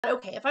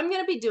Okay, if I'm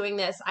going to be doing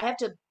this, I have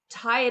to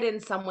tie it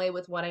in some way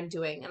with what I'm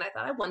doing. And I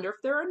thought, I wonder if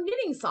there are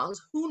knitting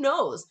songs. Who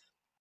knows?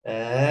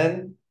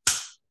 And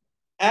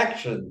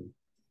action.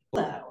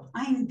 Hello,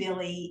 I'm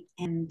Billy,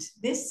 and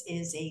this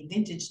is a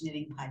vintage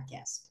knitting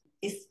podcast.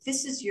 If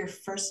this is your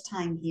first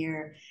time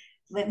here,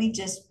 let me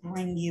just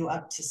bring you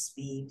up to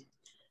speed.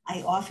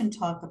 I often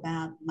talk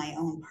about my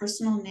own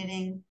personal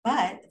knitting,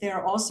 but there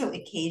are also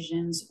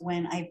occasions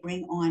when I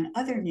bring on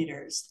other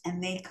knitters,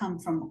 and they come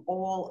from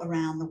all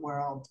around the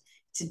world.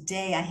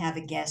 Today, I have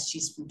a guest.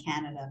 She's from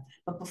Canada.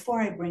 But before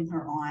I bring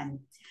her on,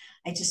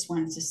 I just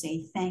wanted to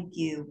say thank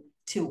you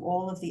to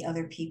all of the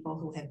other people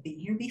who have been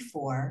here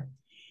before.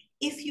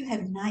 If you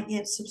have not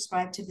yet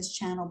subscribed to this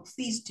channel,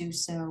 please do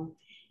so.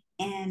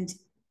 And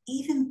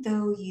even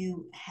though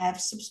you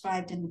have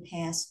subscribed in the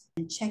past,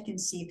 and check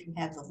and see if you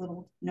have the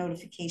little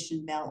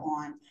notification bell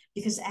on,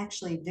 because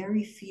actually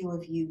very few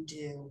of you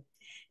do.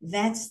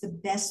 That's the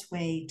best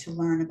way to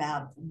learn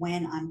about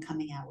when I'm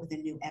coming out with a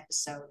new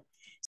episode.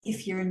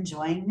 If you're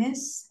enjoying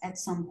this at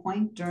some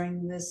point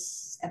during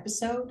this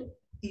episode,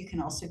 you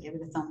can also give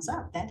it a thumbs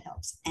up. That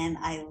helps. And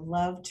I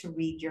love to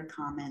read your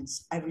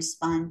comments. I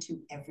respond to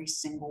every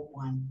single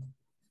one.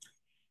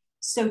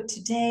 So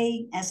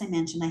today, as I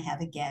mentioned, I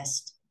have a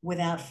guest.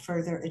 Without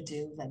further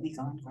ado, let me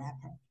go and grab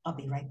her. I'll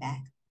be right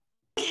back.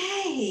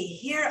 Okay,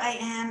 here I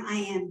am.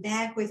 I am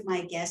back with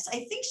my guest.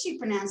 I think she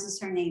pronounces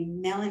her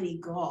name Melanie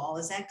Gall.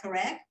 Is that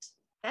correct?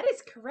 That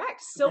is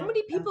correct. So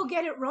many people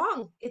get it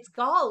wrong. It's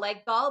gall,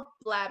 like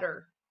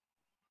gallbladder.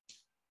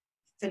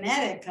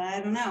 Phonetic, I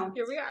don't know.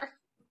 Here we are.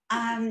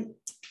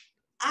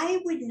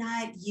 I would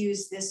not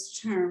use this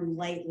term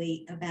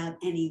lightly about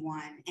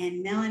anyone.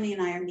 And Melanie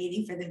and I are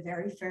meeting for the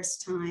very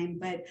first time,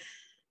 but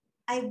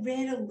I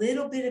read a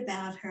little bit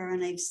about her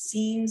and I've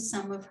seen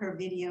some of her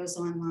videos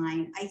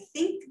online. I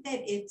think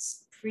that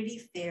it's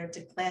pretty fair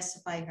to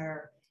classify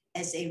her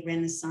as a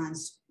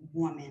Renaissance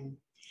woman.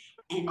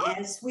 And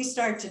as we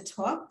start to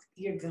talk,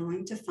 you're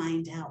going to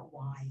find out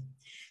why.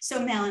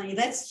 So Melanie,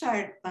 let's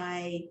start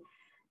by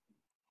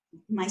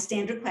my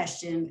standard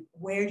question.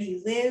 Where do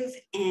you live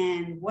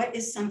and what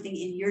is something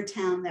in your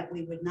town that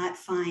we would not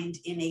find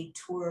in a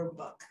tour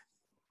book?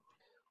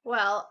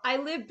 Well, I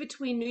live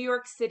between New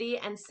York City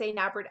and St.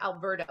 Albert,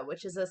 Alberta,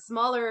 which is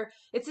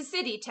it's a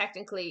city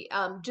technically,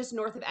 just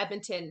north of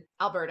Edmonton,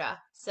 Alberta.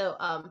 So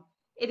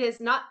it's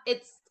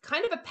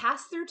kind of a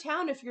pass-through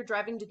town if you're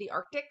driving to the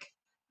Arctic,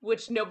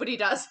 which nobody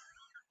does.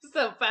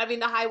 So, but I mean,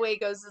 the highway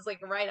is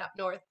like right up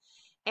north.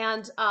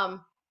 And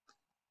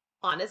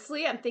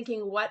honestly, I'm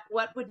thinking what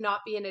would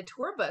not be in a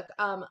tour book?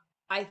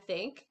 I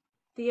think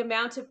the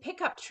amount of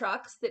pickup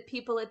trucks that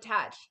people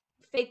attach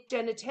fake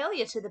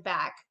genitalia to the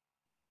back.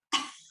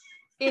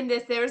 In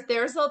this, there's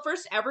the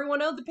first,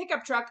 everyone owns a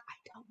pickup truck. I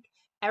don't.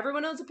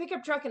 Everyone owns a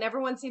pickup truck, and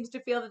everyone seems to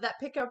feel that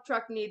pickup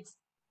truck needs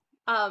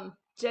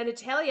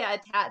genitalia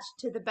attached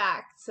to the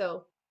back.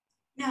 So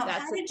now,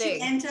 that's how did you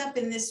end up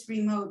in this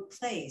remote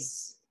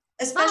place?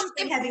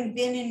 Especially having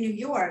been in New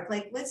York.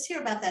 Like, let's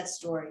hear about that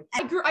story.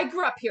 I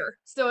grew up here.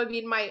 So I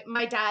mean,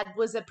 my dad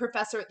was a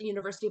professor at the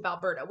University of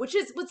Alberta, which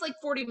was like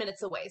 40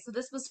 minutes away. So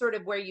this was sort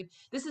of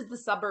this is the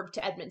suburb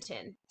to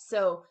Edmonton.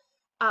 So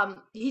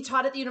he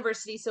taught at the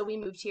university, so we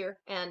moved here,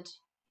 and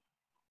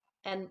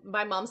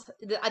my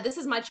this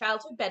is my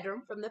childhood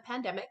bedroom from the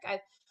pandemic.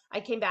 I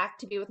came back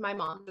to be with my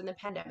mom during the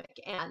pandemic,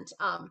 and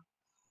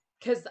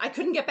because I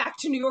couldn't get back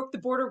to New York, the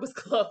border was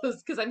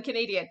closed because I'm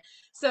Canadian.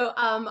 So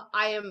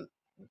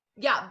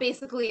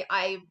basically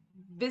I'm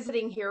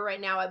visiting here right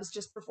now. I was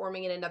just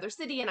performing in another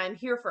city, and I'm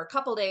here for a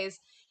couple days.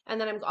 And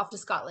then I'm off to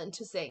Scotland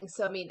to sing.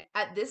 So, I mean,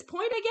 at this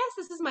point, I guess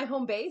this is my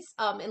home base.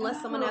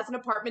 Unless someone has an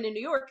apartment in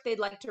New York, they'd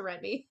like to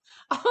rent me.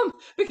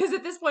 Because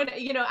at this point,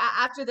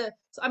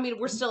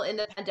 we're still in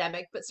the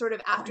pandemic, but sort of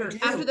after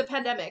the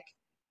pandemic.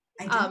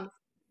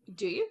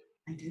 Do you?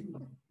 I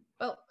do.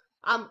 Well,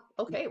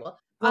 okay. Well,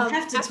 we'll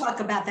have to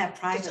talk about that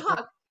privately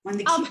when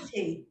the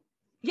QT.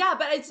 Yeah,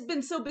 but it's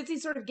been so busy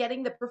sort of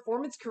getting the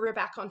performance career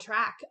back on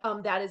track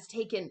that has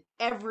taken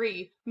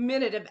every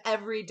minute of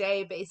every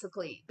day,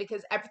 basically,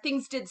 because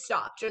things did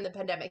stop during the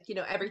pandemic.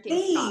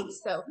 Everything stopped.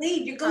 So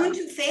wait, you're going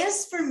too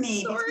fast for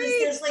me. Sorry. Because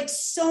there's like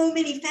so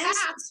many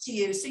facets to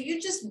you. So you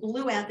just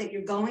blew out that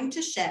you're going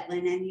to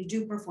Shetland and you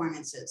do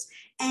performances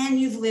and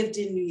you've lived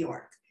in New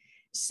York.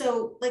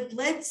 So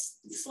let's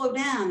slow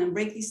down and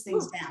break these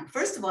things down.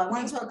 First of all, I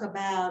want to talk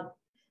about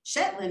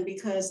Shetland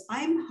because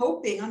I'm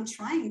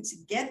trying to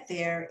get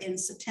there in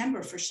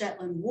September for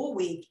Shetland Wool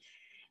Week.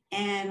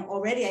 And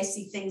already I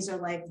see things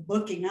are like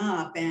booking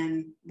up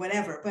and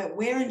whatever, but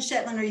where in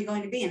Shetland are you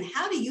going to be and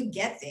how do you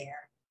get there?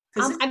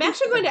 I'm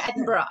actually going to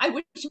Edinburgh. I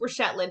wish it were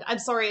Shetland. I'm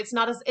sorry. It's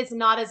not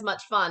as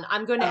much fun.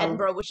 I'm going to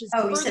Edinburgh, which is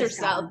further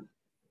south.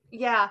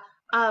 Yeah.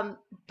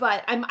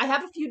 But I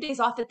have a few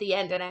days off at the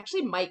end and I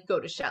actually might go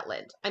to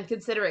Shetland. I'm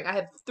considering I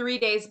have 3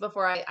 days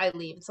before I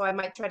leave. So I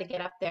might try to get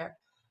up there.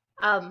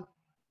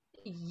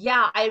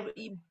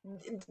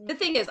 The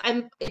thing is,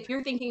 if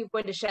you're thinking of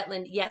going to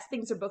Shetland, yes,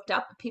 things are booked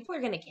up, but people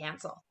are going to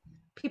cancel.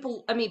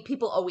 People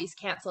always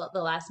cancel at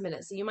the last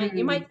minute. So you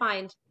might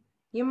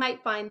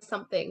find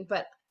something,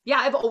 but yeah,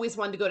 I've always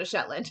wanted to go to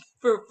Shetland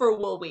for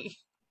wool week.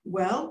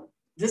 Well,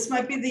 this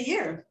might be the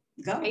year.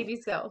 Go.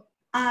 Maybe so.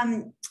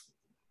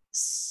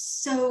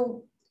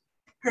 So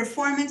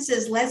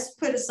performances, let's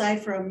put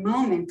aside for a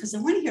moment, because I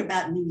want to hear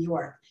about New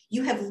York.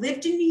 You have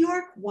lived in New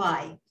York.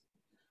 Why?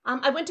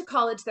 I went to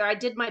college there. I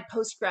did my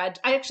postgrad.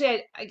 I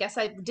guess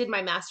I did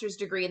my master's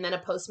degree and then a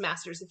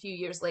postmaster's a few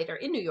years later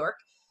in New York.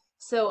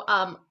 So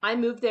I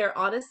moved there.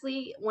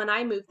 Honestly, when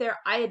I moved there,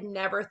 I had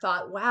never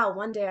thought, wow,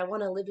 one day I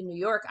want to live in New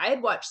York. I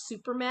had watched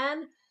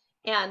Superman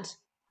and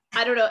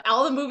I don't know,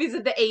 all the movies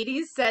of the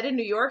 80s set in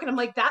New York. And I'm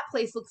like, that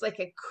place looks like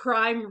a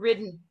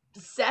crime-ridden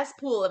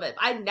cesspool of it.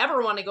 I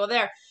never want to go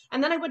there.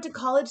 And then I went to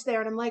college there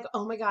and I'm like,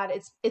 oh my God,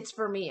 it's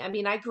for me. I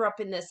mean, I grew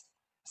up in this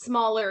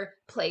smaller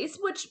place,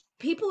 which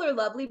people are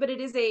lovely, but it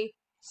is a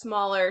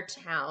smaller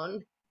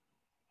town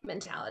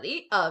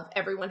mentality of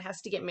everyone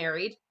has to get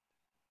married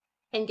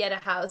and get a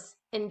house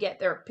and get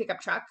their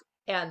pickup truck,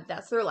 and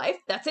that's their life.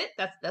 That's it.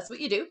 That's what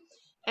you do.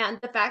 And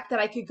the fact that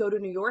I could go to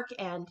New York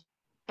and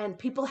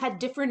people had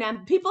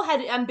people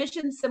had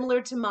ambitions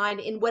similar to mine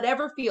in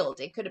whatever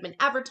field. It could have been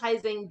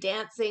advertising,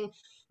 dancing. I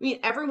mean,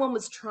 everyone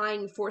was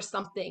trying for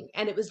something,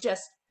 and it was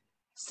just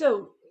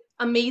so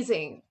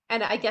amazing.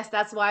 And I guess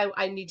that's why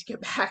I need to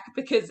get back,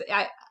 because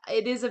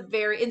it is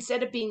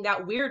instead of being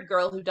that weird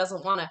girl who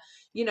doesn't want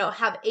to,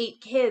 have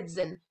 8 kids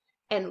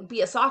and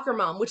be a soccer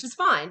mom, which is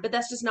fine, but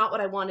that's just not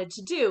what I wanted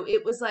to do.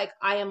 It was like,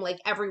 I am like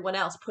everyone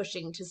else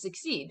pushing to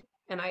succeed.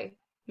 And I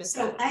miss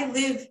that. I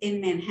live in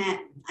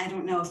Manhattan. I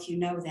don't know if you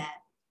know that.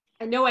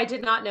 I know, I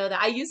did not know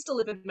that. I used to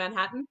live in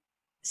Manhattan.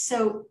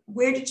 So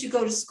where did you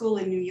go to school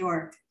in New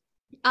York?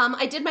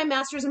 I did my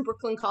master's in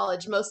Brooklyn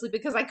College, mostly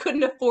because I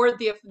couldn't afford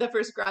the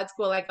first grad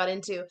school I got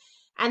into.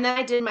 And then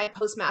I did my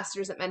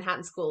postmaster's at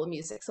Manhattan School of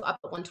Music, so up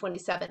at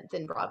 127th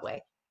in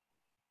Broadway.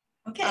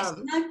 Okay, so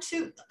not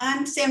too,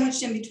 I'm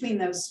sandwiched in between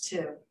those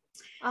two.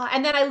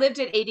 And then I lived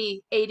at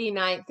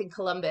 89th in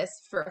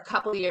Columbus for a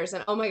couple of years.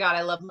 And oh my God,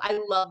 I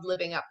love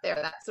living up there.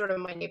 That's sort of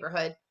my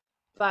neighborhood.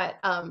 But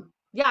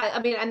yeah, I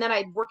mean, and then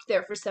I worked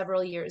there for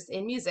several years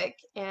in music,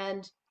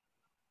 and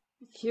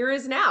here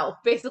is now,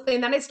 basically.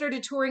 And then I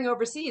started touring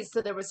overseas,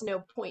 so there was no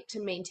point to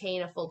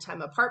maintain a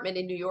full-time apartment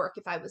in New York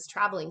if I was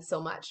traveling so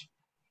much.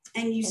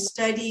 And you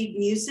studied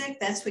music?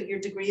 That's what your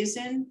degree is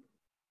in?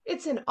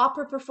 It's in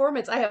opera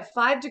performance. I have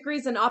 5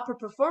 degrees in opera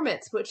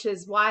performance, which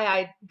is why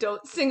I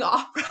don't sing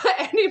opera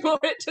anymore.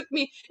 It took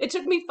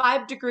me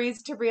 5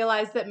 degrees to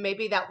realize that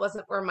maybe that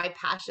wasn't where my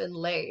passion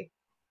lay.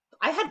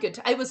 I had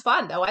it was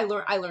fun though. I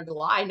learned a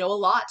lot. I know a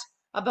lot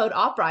about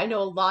opera. I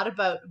know a lot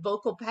about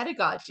vocal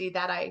pedagogy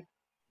that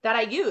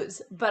I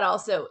use, but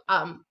also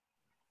I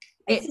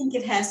think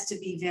it has to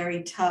be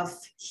very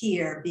tough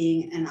here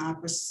being an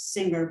opera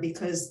singer,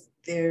 because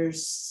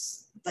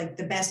there's like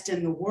the best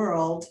in the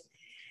world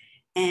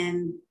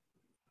and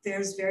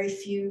there's very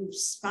few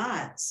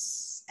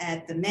spots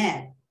at the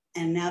Met,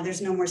 and now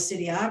there's no more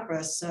City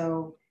Opera.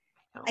 So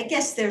I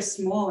guess there's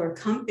smaller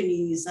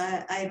companies.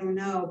 I don't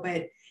know,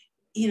 but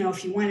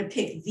if you want to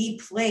pick the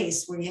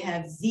place where you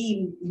have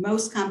the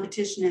most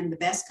competition and the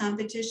best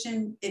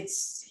competition,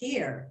 it's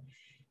here.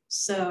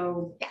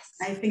 So yes,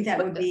 I think that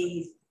would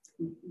be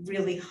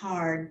really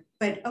hard.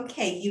 But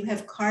okay, you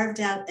have carved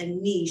out a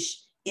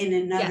niche in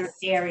another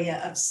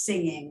area of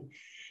singing.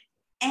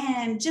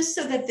 And just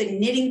so that the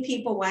knitting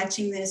people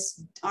watching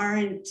this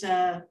aren't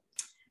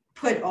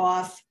put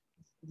off,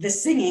 the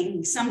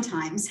singing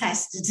sometimes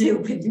has to do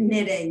with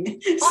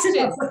knitting.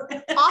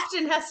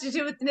 Often has to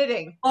do with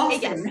knitting.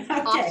 Often, yes.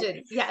 Okay.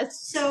 Often,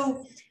 yes.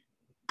 So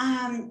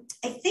I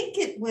think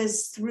it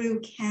was through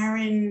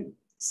Karen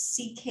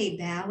C.K.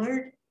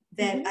 Ballard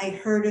that I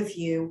heard of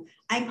you.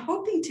 I'm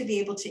hoping to be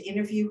able to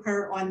interview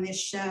her on this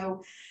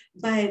show,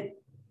 but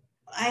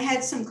I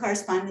had some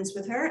correspondence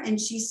with her and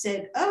she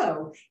said,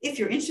 oh, if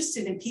you're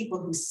interested in people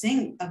who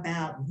sing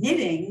about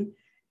knitting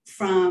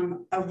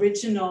from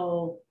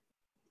original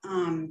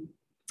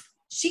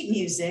sheet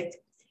music,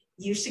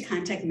 you should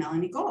contact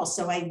Melanie Gall.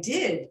 So I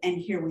did, and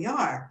here we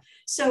are.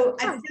 So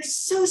there's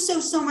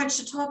so much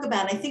to talk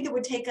about. I think it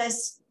would take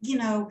us,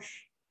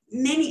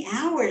 many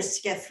hours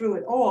to get through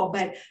it all,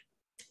 but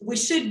we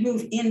should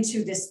move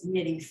into this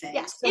knitting thing.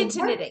 Yes, so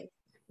into knitting.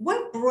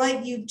 What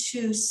brought you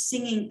to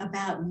singing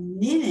about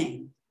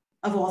knitting,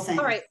 of all things?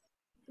 All right.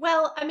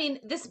 Well, I mean,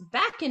 this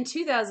back in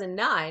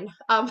 2009,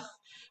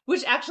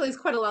 which actually is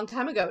quite a long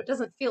time ago. It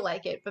doesn't feel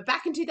like it, but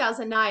back in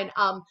 2009,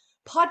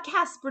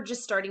 podcasts were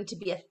just starting to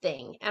be a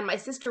thing, and my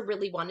sister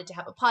really wanted to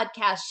have a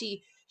podcast.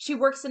 She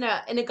works in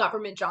a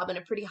government job, in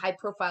a pretty high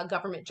profile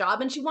government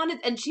job, and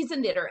she's a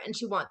knitter, and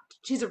she's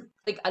a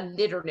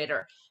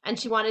knitter, and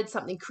she wanted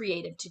something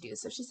creative to do.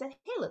 So she said,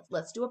 hey,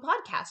 let's do a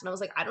podcast. And I was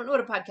like, I don't know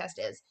what a podcast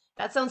is.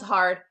 That sounds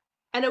hard.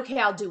 And okay,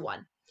 I'll do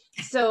one.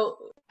 So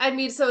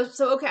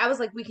okay, I was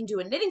like, we can do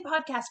a knitting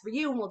podcast for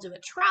you, and we'll do a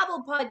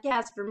travel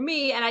podcast for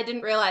me. And I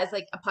didn't realize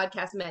like a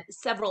podcast meant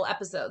several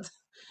episodes.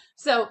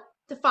 So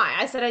fine,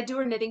 I said I'd do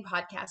her knitting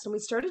podcast, and we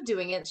started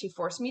doing it. And she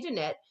forced me to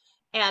knit,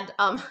 and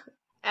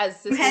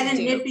as you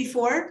hadn't knit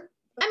before.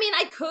 I mean,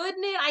 I could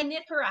knit. I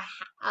knit her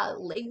a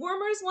leg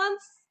warmers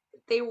once.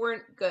 they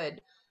weren't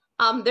good.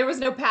 There was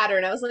no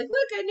pattern. I was like,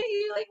 look, I knit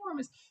you like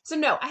warmers. So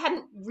no, I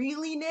hadn't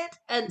really knit.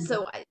 And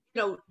so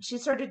she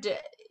started to,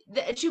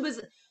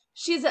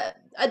 she's a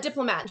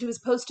diplomat. She was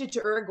posted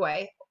to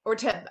Uruguay or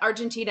to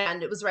Argentina,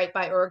 and it was right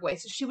by Uruguay.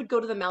 So she would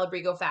go to the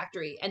Malabrigo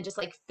factory and just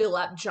like fill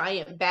up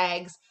giant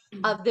bags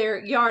of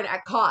their yarn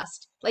at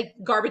cost, like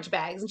garbage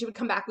bags. And she would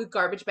come back with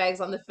garbage bags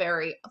on the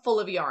ferry full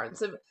of yarn.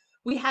 So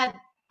we had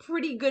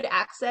pretty good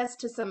access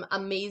to some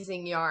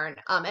amazing yarn.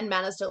 And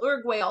Manos del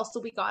Uruguay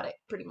also, we got it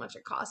pretty much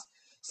at cost.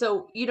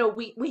 So,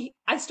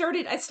 I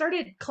started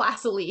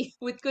classily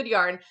with good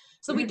yarn.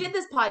 So we did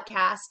this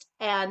podcast,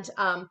 and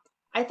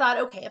I thought,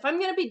 okay, if I'm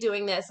going to be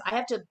doing this, I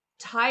have to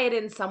tie it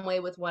in some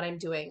way with what I'm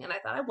doing. And I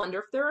thought, I wonder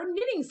if there are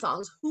knitting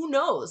songs. Who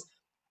knows?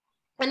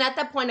 And at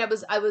that point,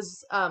 I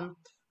was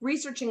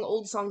researching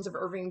old songs of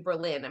Irving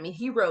Berlin. I mean,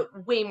 he wrote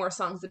way more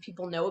songs that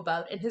people know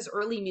about, and his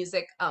early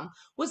music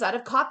was out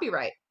of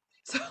copyright.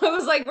 So I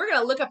was like, we're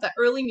going to look up the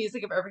early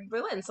music of Irving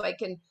Berlin so I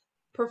can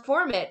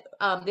perform it.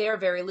 They are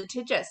very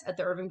litigious at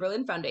the Irving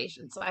Berlin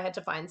Foundation. So I had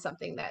to find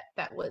something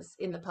that was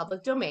in the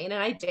public domain,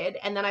 and I did.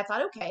 And then I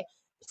thought, okay,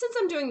 since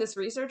I'm doing this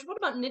research, what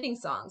about knitting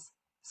songs?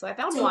 So I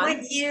found one.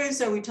 What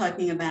years are we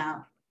talking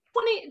about?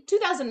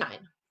 2009.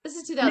 This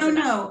is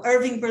 2009. No,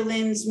 Irving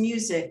Berlin's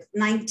music,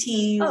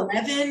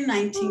 1911,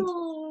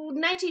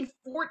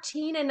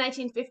 1914 and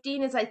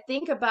 1915 is, I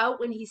think, about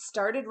when he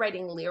started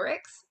writing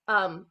lyrics.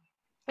 And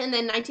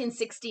then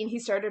 1916, he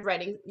started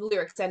writing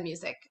lyrics and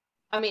music.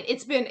 I mean,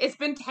 it's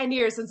been 10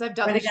 years since I've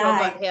done the show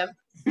about him.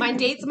 My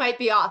dates might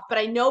be off, but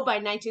I know by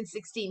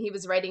 1916 he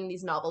was writing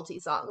these novelty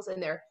songs,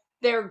 and they're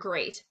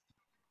great.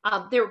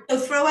 So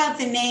throw out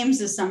the names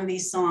of some of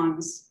these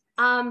songs.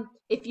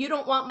 If you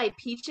don't want my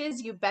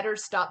peaches, you better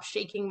stop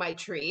shaking my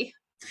tree.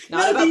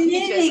 Not about the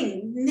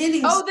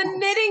knitting. Oh, the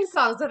knitting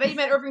songs. I thought you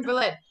meant Irving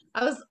Berlin.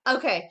 I was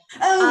okay.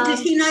 Oh, did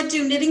he not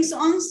do knitting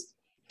songs?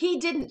 He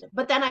didn't,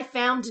 but then I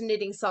found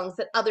knitting songs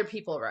that other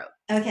people wrote.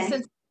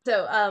 Okay.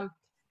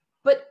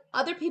 But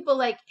other people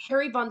like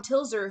Harry von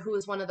Tilzer, who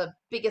is one of the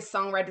biggest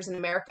songwriters in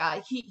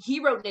America, he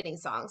wrote knitting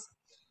songs.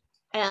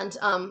 And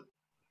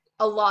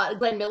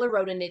Glenn Miller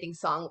wrote a knitting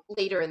song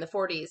later in the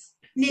 40s.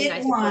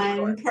 Knit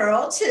one,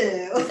 purl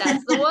two.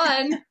 That's the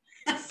one.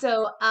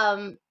 So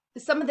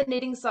some of the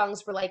knitting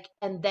songs were like,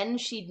 and then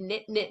she'd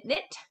knit, knit,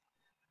 knit.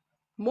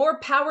 More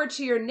power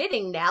to your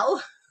knitting,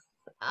 Nell.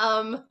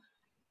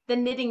 The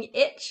knitting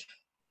itch.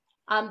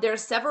 There are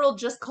several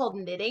just called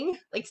knitting,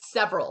 like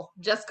several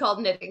just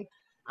called knitting.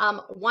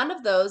 One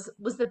of those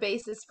was the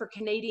basis for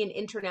Canadian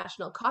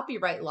international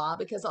copyright law,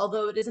 because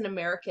although it is an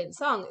American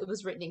song, it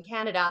was written in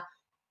Canada,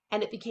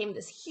 and it became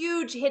this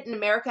huge hit in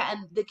America,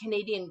 and the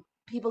Canadian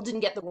people didn't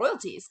get the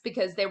royalties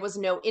because there was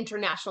no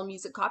international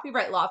music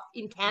copyright law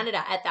in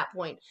Canada at that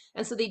point.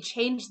 And so they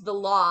changed the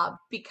law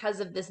because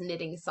of this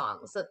knitting song.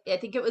 So I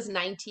think it was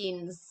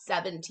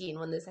 1917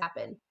 when this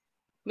happened.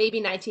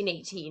 Maybe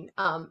 1918.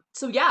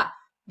 So yeah,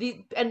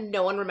 and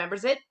no one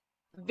remembers it.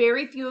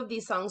 Very few of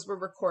these songs were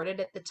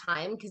recorded at the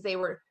time because they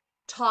were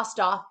tossed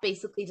off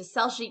basically to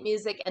sell sheet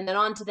music and then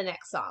on to the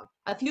next song.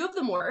 A few of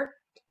them were.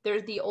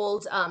 There's the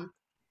old,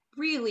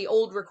 really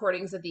old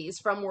recordings of these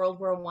from World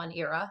War I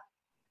era,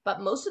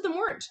 but most of them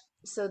weren't.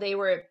 So they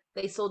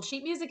sold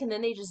sheet music and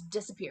then they just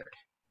disappeared.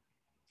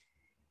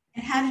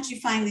 And how did you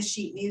find the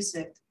sheet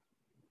music?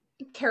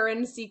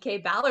 Karen C.K.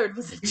 Ballard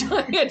was a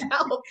giant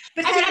help.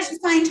 But how did you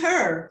find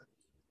her?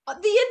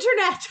 The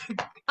internet.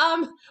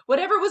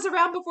 Whatever was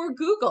around before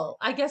Google.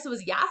 I guess it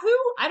was Yahoo.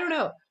 I don't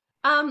know.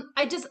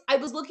 I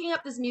was looking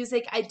up this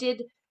music.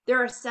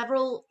 There are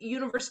several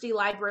university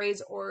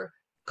libraries or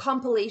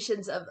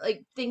compilations of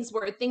like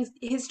historic things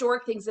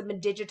have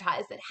been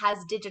digitized that has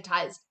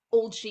digitized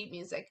old sheet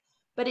music.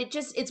 But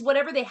it's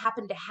whatever they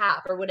happen to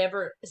have or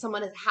whatever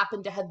someone has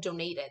happened to have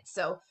donated.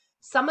 So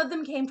some of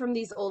them came from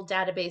these old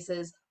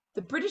databases.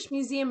 The British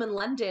Museum in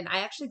London, I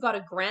actually got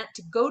a grant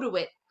to go to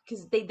it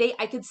because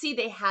I could see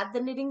they had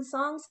the knitting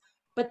songs,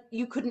 but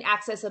you couldn't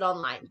access it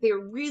online. They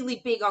were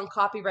really big on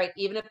copyright,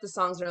 even if the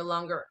songs are no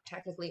longer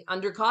technically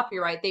under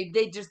copyright. They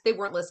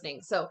weren't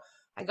listening. So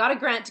I got a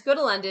grant to go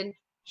to London,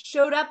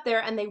 showed up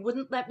there, and they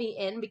wouldn't let me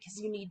in because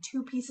you need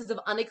 2 pieces of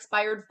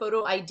unexpired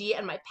photo ID,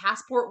 and my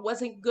passport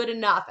wasn't good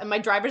enough, and my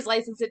driver's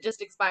license had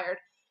just expired.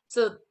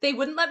 So they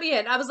wouldn't let me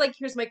in. I was like,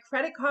 here's my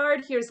credit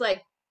card, here's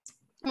like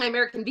my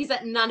American visa,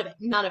 none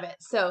of it.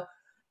 So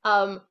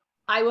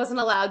I wasn't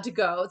allowed to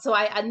go. So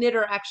a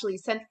knitter actually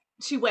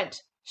she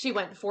went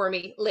for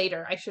me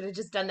later. I should have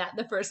just done that in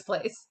the first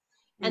place.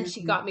 And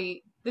she got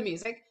me the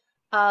music.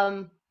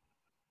 And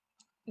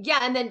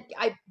then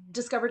I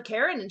discovered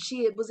Karen, and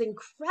she was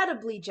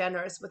incredibly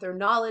generous with her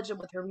knowledge and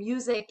with her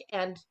music,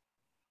 and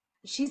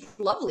she's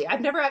lovely.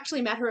 I've never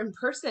actually met her in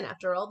person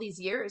after all these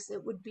years.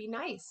 It would be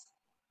nice.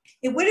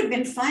 It would have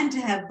been fun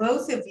to have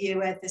both of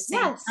you at the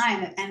same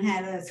time and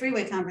have a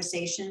 3-way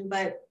conversation,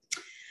 but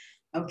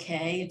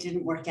okay, it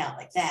didn't work out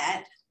like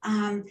that.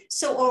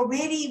 So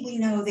already we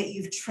know that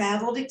you've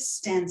traveled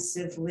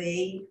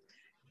extensively,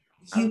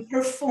 you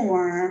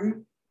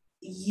perform,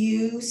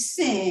 you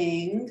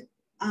sing.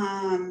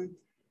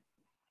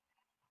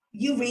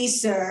 You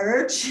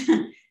research.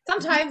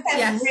 Sometimes,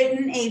 You have yes.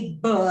 written a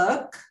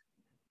book.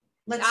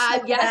 Let's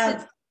talk Yes,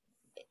 about,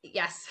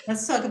 yes.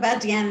 let's talk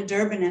about Deanna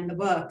Durbin and the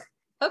book.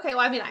 Okay, well,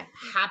 I mean, I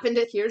happened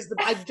to,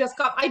 I just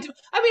got,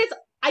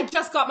 I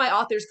just got my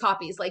author's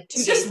copies like 2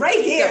 It's days just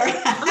right here.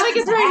 So I'm like,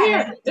 it's right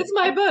here. It's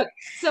my book.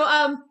 So,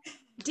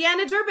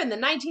 Deanna Durbin, the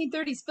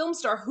 1930s film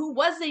star who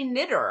was a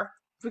knitter,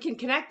 if we can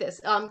connect this,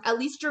 at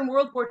least during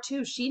World War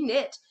II, she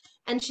knit.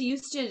 And she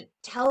used to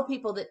tell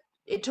people that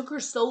it took her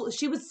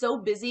she was so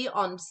busy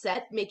on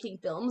set making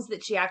films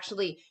that she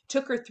actually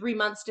took her 3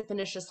 months to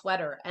finish a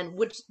sweater, and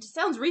which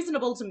sounds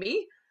reasonable to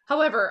me.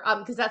 However,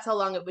 because that's how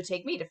long it would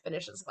take me to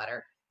finish a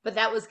sweater. But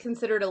that was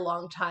considered a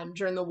long time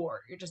during the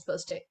war. You're just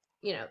supposed to,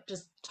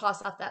 just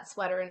toss off that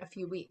sweater in a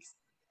few weeks.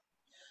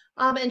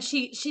 And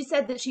she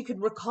said that she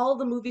could recall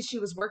the movies she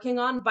was working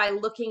on by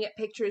looking at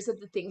pictures of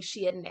the things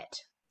she had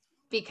knit,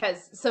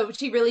 because so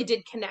she really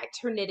did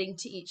connect her knitting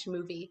to each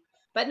movie.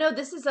 But no,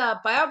 this is a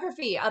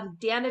biography of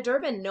Deanna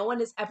Durbin. No one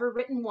has ever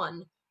written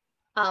one.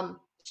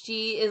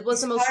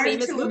 Was the most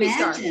famous movie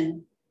star.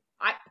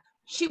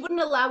 She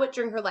wouldn't allow it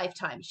during her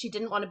lifetime. She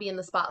didn't want to be in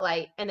the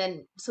spotlight, and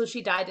then so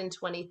she died in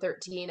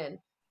 2013. And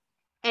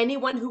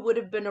anyone who would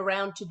have been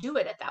around to do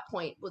it at that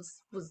point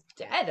was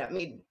dead. I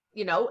mean,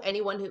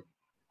 anyone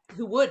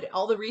who would,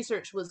 all the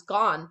research was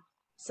gone.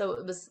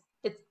 So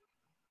it's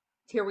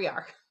here we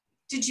are.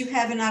 Did you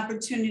have an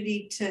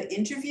opportunity to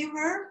interview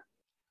her?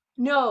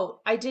 No,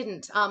 I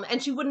didn't.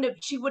 And she wouldn't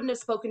have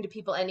spoken to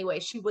people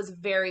anyway. She was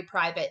very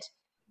private.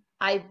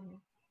 I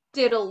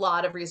did a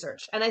lot of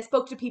research, and I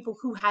spoke to people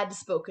who had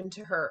spoken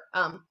to her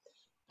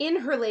in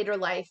her later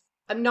life.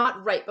 I'm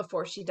not right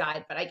before she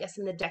died, but I guess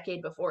in the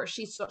decade before,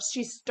 she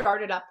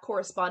started up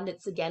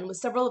correspondence again with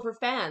several of her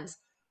fans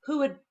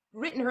who had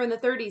written her in the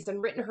 30s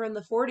and written her in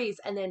the 40s,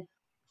 and then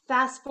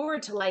fast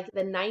forward to like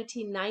the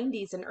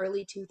 1990s and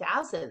early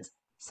 2000s,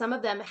 some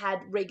of them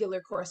had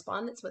regular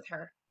correspondence with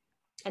her,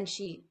 and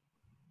she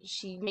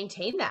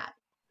maintained that.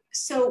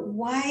 So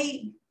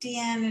why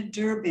Deanna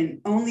Durbin?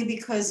 Only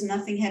because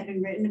nothing had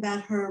been written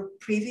about her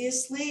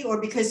previously, or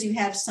because you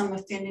have some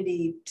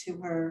affinity to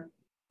her?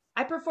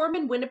 I perform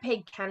in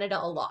Winnipeg, Canada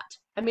a lot.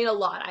 I mean, a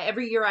lot.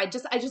 Every year I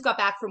just got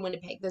back from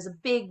Winnipeg. There's a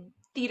big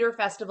theater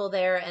festival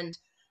there, and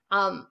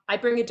I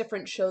bring a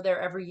different show there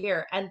every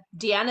year. And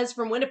Deanna's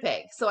from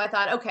Winnipeg. So I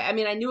thought, okay, I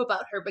mean, I knew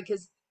about her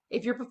because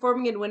if you're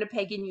performing in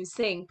Winnipeg and you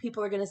sing,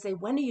 people are going to say,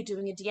 when are you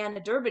doing a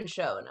Deanna Durbin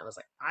show? And I was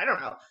like, I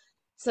don't know.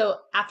 So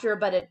after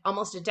about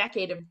almost a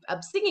decade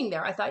of singing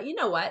there, I thought, you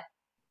know what?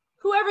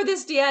 Whoever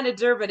this Deanna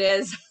Durbin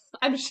is,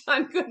 I'm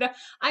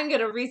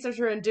gonna research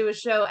her and do a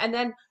show. And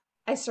then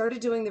I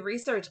started doing the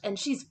research,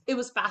 and it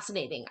was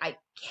fascinating. I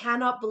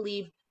cannot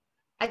believe,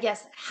 I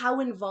guess, how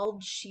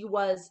involved she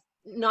was,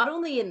 not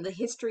only in the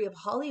history of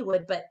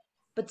Hollywood, but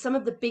some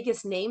of the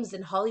biggest names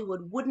in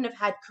Hollywood wouldn't have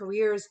had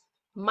careers,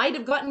 might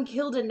have gotten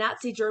killed in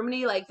Nazi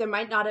Germany. Like they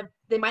might not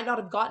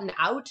have gotten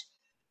out.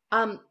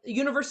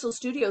 Universal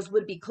Studios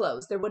would be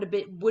closed. There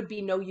would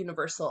be no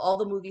Universal. All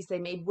the movies they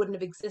made wouldn't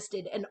have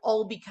existed, and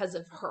all because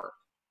of her.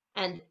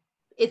 And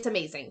it's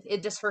amazing.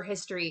 Her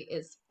history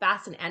is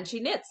fascinating, and she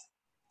knits.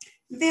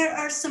 There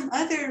are some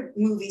other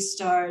movie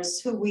stars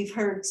who we've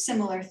heard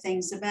similar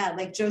things about,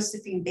 like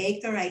Josephine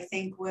Baker, I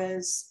think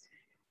was,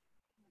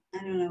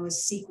 I don't know, a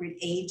secret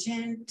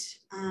agent.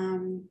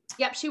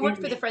 Yep, she worked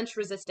for the French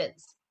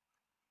Resistance.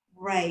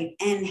 Right.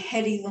 And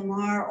Hedy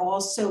Lamarr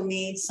also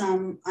made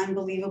some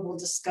unbelievable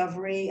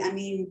discovery. I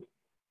mean,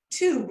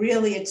 two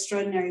really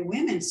extraordinary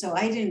women. So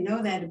I didn't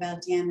know that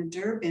about Deanna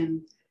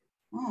Durbin.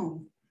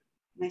 Oh,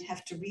 might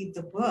have to read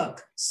the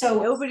book.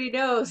 So nobody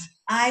knows.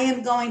 I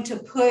am going to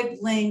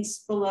put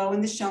links below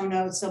in the show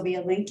notes. There'll be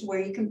a link to where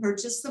you can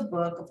purchase the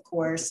book, of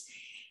course,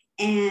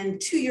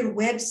 and to your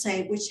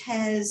website, which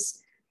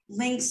has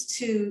links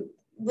to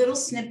little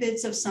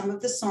snippets of some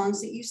of the songs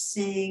that you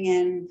sing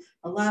and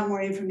a lot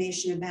more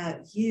information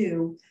about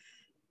you.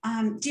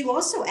 Do you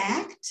also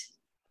act?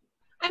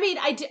 I mean,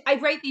 I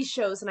write these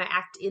shows and I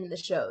act in the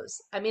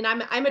shows. I mean,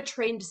 I'm a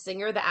trained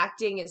singer. The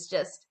acting is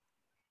just,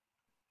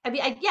 I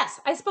mean,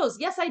 I suppose,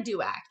 yes, I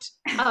do act.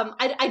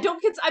 I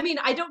don't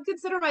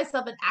consider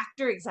myself an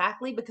actor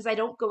exactly, because I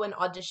don't go and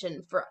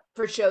audition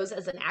for shows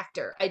as an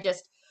actor.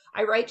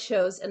 I write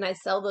shows and I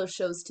sell those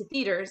shows to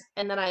theaters,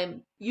 and then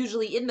I'm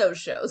usually in those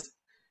shows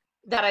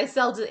that I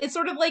sell to. It's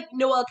sort of like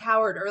Noel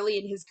Coward early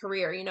in his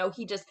career.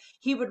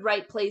 He would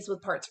write plays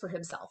with parts for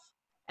himself,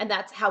 and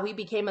that's how he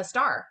became a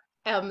star.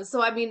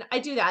 So I mean, I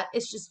do that.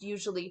 It's just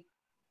usually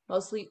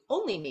mostly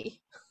only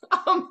me.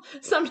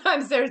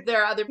 Sometimes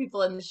there are other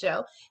people in the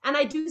show, and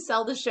I do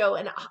sell the show,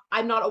 and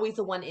I'm not always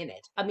the one in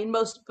it. I mean,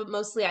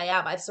 mostly I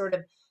am. I've sort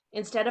of,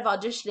 instead of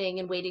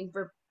auditioning and waiting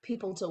for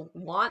people to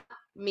want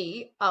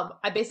me,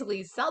 I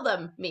basically sell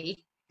them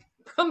me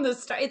from the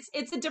start.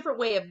 It's a different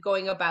way of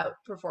going about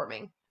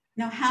performing.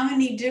 Now, how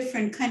many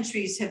different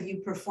countries have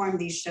you performed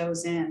these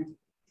shows in?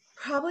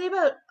 Probably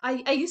about,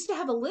 I used to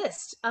have a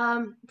list,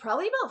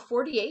 probably about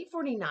 48,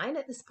 49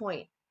 at this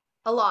point.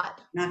 A lot.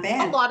 Not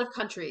bad. A lot of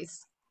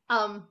countries.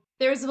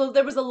 There was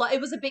a lot,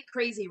 it was a bit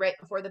crazy right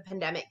before the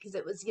pandemic, because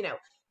it was,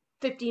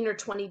 15 or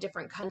 20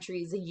 different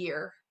countries a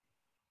year.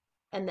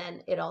 And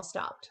then it all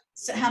stopped.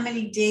 So how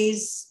many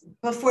days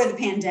before the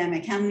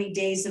pandemic, how many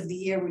days of the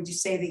year would you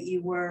say that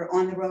you were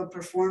on the road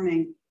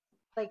performing?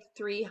 Like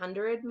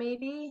 300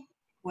 maybe,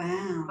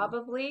 Wow.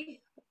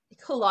 probably.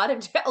 Like a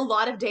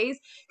lot of days.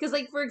 Because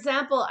like, for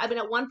example, I mean,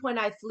 at one point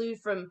I flew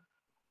from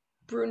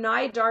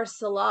Brunei Dar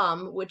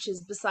Salam, which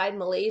is beside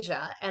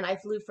Malaysia, and I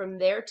flew from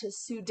there to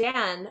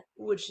Sudan,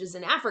 which is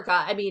in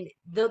Africa. I mean,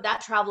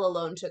 that travel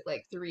alone took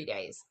like 3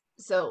 days.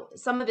 So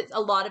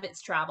a lot of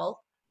it's travel.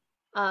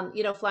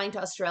 You know, flying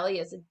to Australia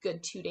is a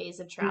good 2 days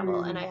of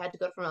travel, and I had to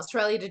go from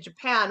Australia to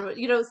Japan.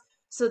 You know,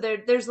 so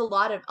there's a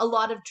lot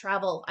of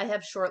travel. I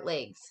have short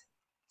legs,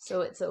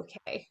 so it's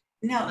okay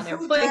Now, on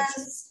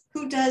airplanes.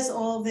 who does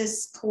all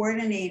this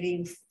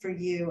coordinating for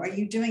you? Are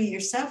you doing it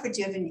yourself, or do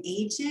you have an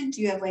agent?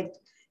 Do you have like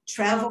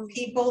travel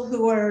people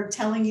who are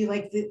telling you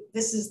like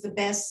this is the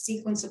best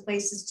sequence of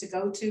places to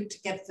go to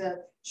get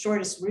the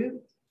shortest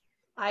route?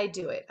 I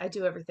do it. I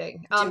do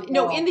everything.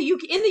 No, in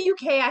the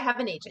UK, I have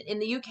an agent. In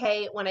the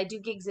UK, when I do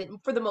gigs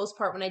for the most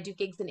part, when I do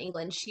gigs in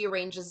England, she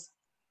arranges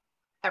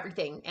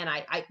everything, and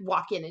I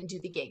walk in and do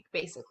the gig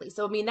basically.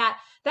 So I mean that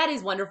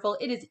is wonderful.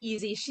 It is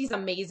easy. She's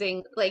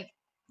amazing. Like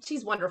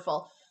she's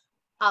wonderful.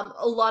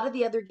 A lot of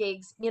the other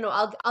gigs, you know,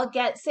 I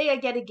get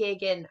a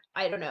gig in,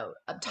 I don't know,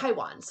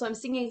 Taiwan. So I'm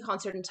singing a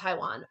concert in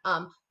Taiwan.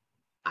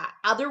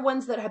 Other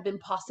ones that have been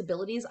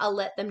possibilities, I'll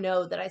let them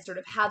know that I sort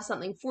of have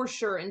something for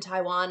sure in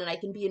Taiwan, and I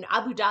can be in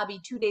Abu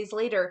Dhabi 2 days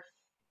later,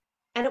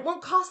 and it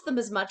won't cost them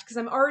as much because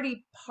I'm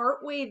already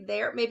partway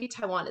there. Maybe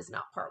Taiwan is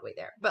not partway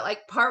there, but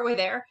like partway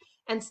there.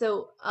 And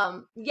so,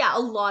 yeah, a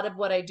lot of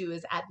what I do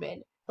is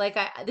admin. Like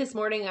this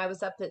morning I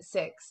was up at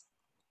 6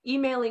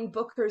 emailing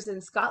bookers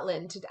in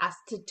Scotland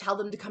to tell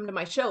them to come to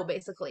my show.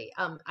 Basically,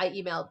 I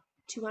emailed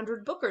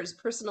 200 bookers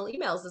personal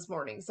emails this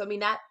morning. So I mean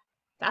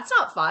that's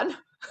not fun.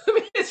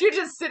 Because you're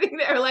just sitting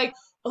there like,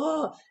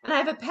 oh, and I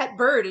have a pet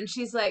bird, and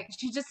she's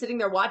just sitting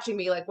there watching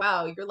me like,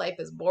 wow, your life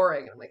is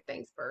boring. And I'm like,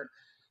 thanks, bird.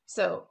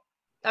 So,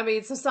 I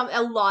mean,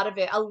 a lot of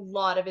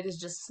it is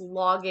just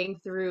slogging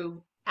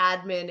through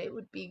admin. It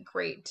would be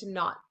great to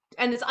not,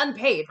 and it's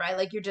unpaid, right?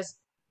 Like you're just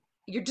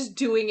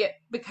doing it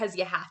because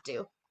you have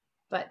to,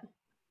 but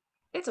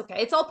it's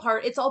okay. It's all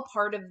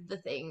part of the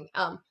thing.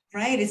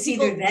 Right. It's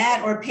either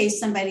that or pay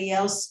somebody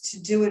else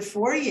to do it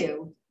for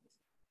you.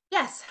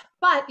 Yes,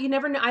 but you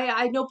never know.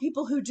 I know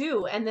people who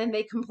do, and then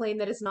they complain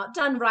that it's not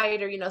done right,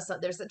 or you know, so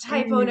there's a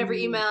typo in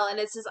every email, and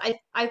it's just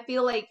I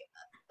feel like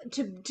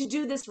to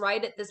do this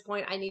right at this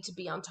point, I need to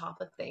be on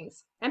top of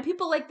things. And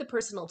people like the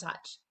personal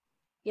touch.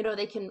 You know,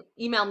 they can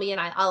email me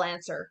and I'll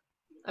answer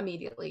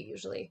immediately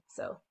usually.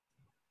 So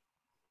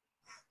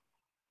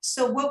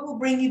what will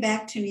bring you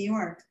back to New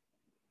York?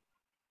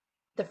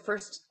 The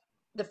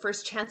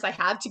first chance I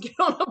have to get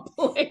on a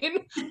plane.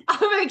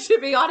 I'm like, to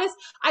be honest,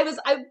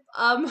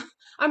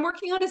 I'm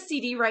working on a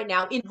CD right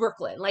now in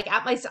Brooklyn. Like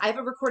I have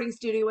a recording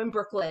studio in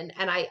Brooklyn,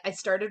 and I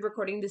started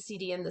recording the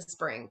CD in the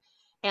spring,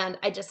 and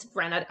I just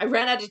ran out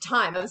of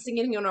time. I was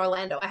singing in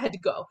Orlando. I had to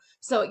go.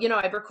 So, you know,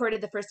 I've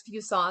recorded the first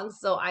few songs.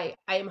 So I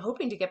am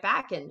hoping to get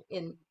back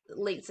in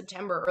late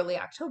September, early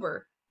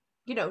October,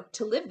 you know,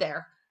 to live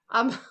there.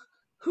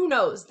 Who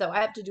knows though?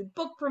 I have to do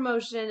book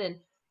promotion, and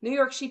New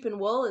York Sheep and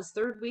Wool is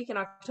third week in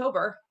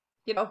October.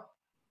 You know,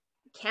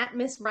 can't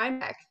miss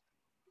Rhinebeck.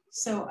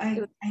 So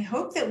I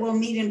hope that we'll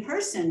meet in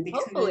person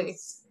because hopefully.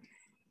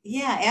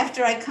 Yeah,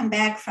 after I come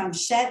back from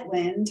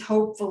Shetland,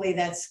 hopefully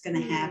that's going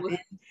to happen.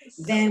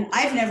 Then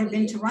I've never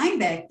been to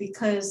Rhinebeck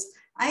because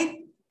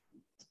I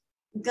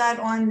got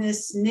on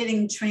this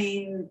knitting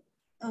train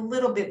a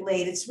little bit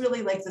late. It's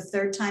really like the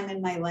third time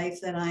in my life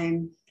that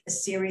I'm a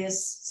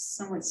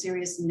somewhat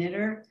serious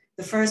knitter.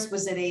 The first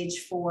was at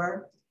age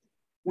 4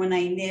 when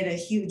I knit a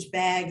huge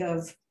bag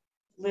of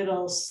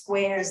little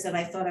squares that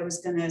I thought I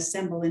was going to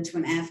assemble into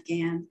an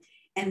Afghan.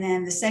 And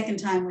then the second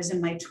time was in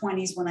my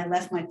 20s when I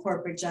left my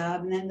corporate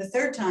job. And then the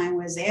third time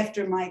was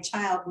after my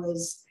child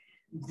was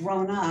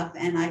grown up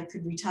and I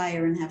could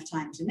retire and have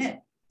time to knit.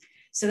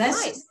 So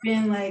that's nice.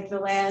 Been like the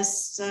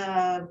last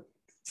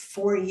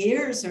 4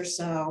 years or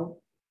so.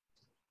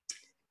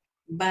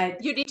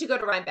 But you need to go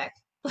to Rhinebeck.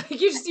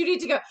 Like you need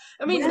to go.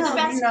 I mean,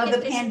 well,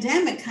 the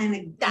pandemic kind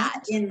of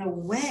got in the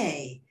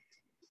way.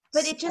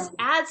 But it just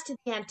adds to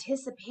the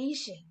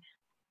anticipation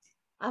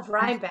of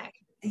Rhinebeck.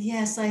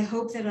 Yes, I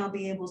hope that I'll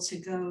be able to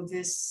go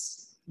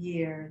this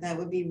year. That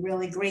would be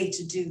really great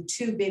to do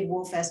 2 big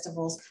wool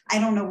festivals. I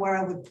don't know where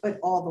I would put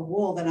all the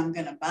wool that I'm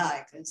going to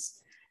buy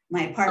because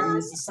my apartment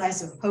is the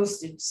size of a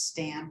postage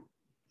stamp.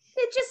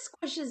 It just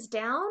squishes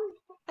down,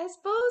 I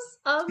suppose.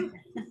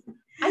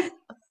 I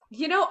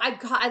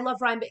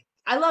love Rhinebeck.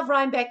 I love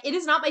Rhinebeck. It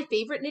is not my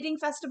favorite knitting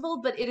festival,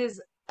 but it is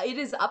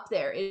up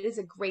there. It is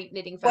a great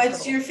knitting festival.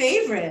 What's your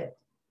favorite?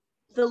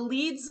 The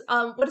Leeds,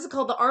 what is it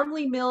called? The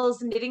Armley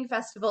Mills Knitting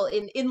Festival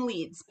in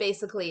Leeds,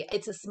 basically.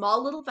 It's a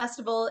small little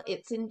festival.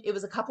 It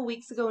was a couple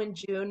weeks ago in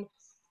June.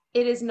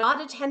 It is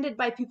not attended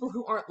by people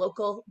who aren't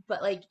local,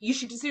 but like you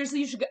should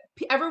go.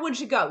 Everyone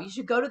should go. You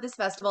should go to this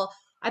festival.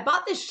 I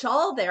bought this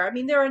shawl there. I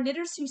mean, there are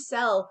knitters who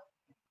sell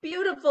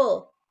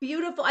beautiful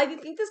beautiful. I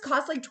think this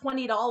costs like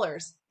 $20. I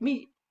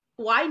mean,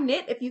 why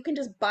knit if you can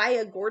just buy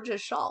a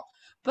gorgeous shawl?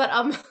 But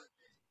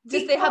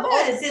just they have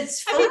all. Because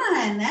it's fun.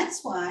 I mean,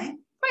 that's why.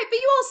 right, but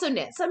you also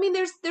knit. So I mean,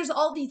 there's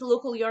all these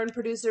local yarn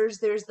producers.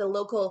 There's the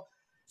local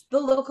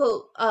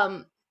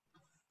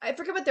I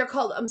forget what they're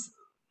called.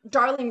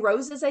 Darling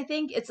Roses, I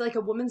think. It's like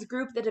a women's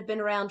group that have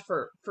been around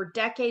for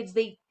decades.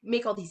 They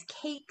make all these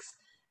cakes,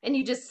 and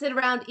you just sit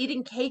around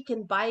eating cake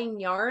and buying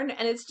yarn,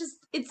 and it's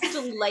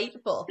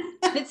delightful.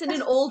 And it's in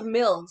an old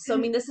mill. So I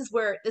mean, this is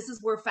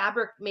where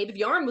fabric made of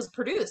yarn was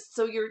produced.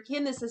 So you're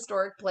in this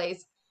historic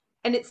place,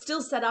 and it's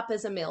still set up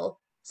as a mill.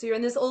 So you're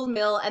in this old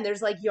mill, and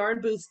there's like yarn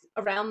booths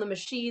around the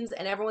machines,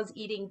 and everyone's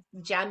eating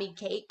jammy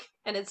cake,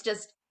 and it's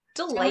just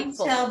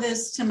delightful. Don't tell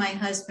this to my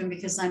husband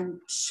because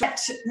I'm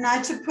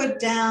not to put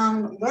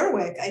down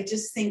Lerwick. I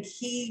just think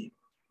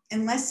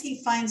unless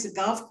he finds a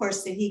golf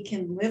course that he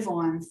can live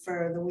on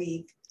for the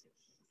week,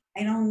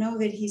 I don't know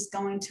that he's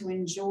going to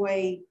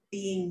enjoy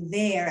being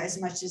there as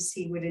much as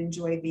he would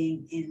enjoy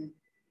being in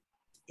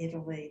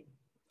Italy.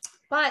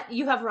 But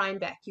you have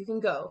Rhinebeck. You can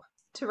go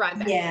to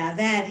Rhinebeck. Yeah,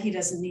 that he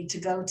doesn't need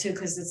to go to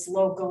because it's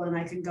local and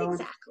I can go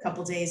in a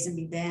couple days and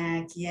be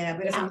back. Yeah,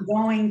 but if I'm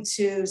going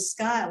to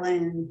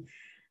Scotland,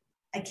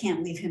 I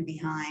can't leave him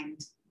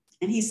behind.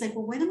 And he's like,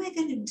 well, what am I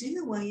going to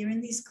do while you're in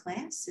these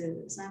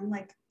classes? I'm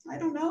like, I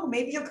don't know.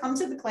 Maybe you'll come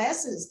to the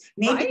classes.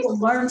 Maybe you'll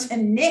learn to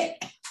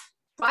knit.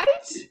 Right?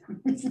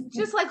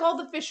 Just like all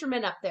the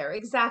fishermen up there.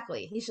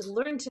 Exactly. He should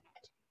learn to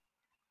knit.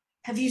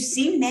 Have you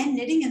seen men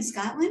knitting in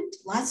Scotland?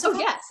 Lots of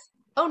them? Yes.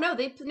 Oh, no,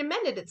 they've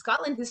amended it.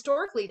 Scotland,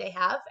 historically, they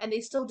have, and they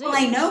still do. Well,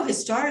 I know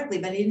historically,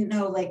 but I didn't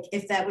know like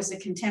if that was a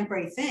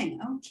contemporary thing.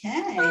 Okay.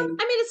 I mean,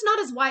 it's not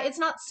as wide, it's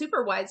not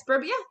super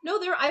widespread, but yeah,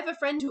 no, I have a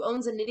friend who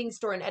owns a knitting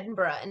store in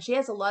Edinburgh, and she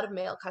has a lot of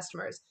male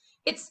customers.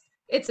 It's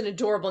an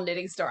adorable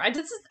knitting store. Half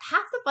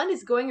the fun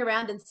is going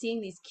around and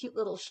seeing these cute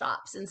little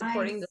shops and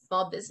supporting the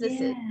small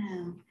businesses.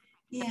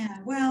 Yeah.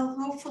 Well,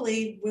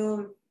 hopefully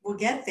we'll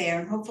get there,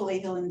 and hopefully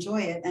he'll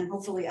enjoy it, and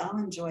hopefully I'll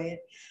enjoy it.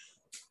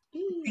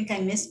 Think I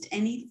missed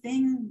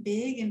anything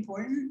big,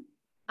 important?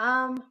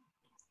 I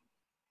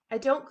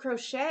don't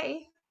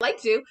crochet. Like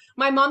to.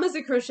 My mom is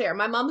a crocheter.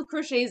 My mom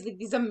crochets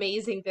these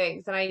amazing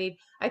things, and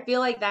I feel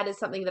like that is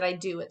something that I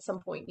do at some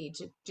point need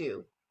to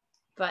do,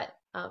 but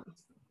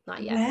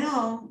not yet.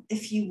 Well,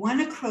 if you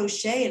want to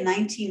crochet a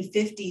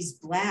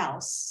 1950s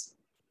blouse,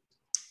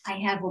 I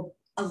have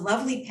a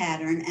lovely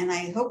pattern, and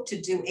I hope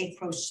to do a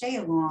crochet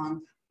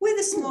along with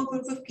a small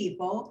group of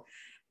people.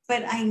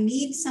 But I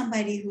need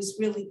somebody who's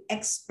really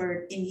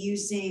expert in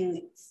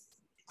using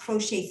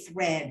crochet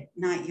thread,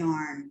 not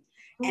yarn,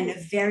 and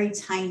a very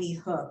tiny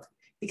hook,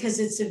 because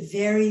it's a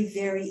very,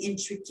 very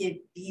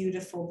intricate,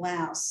 beautiful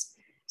blouse.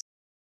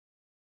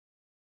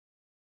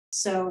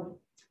 So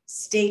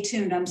stay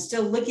tuned. I'm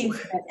still looking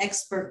for that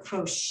expert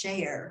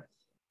crocheter.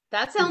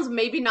 That sounds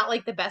maybe not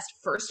like the best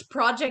first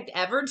project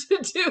ever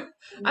to do.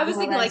 I was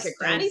thinking like a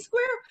granny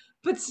square,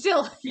 but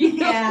still.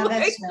 Yeah,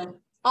 that's true.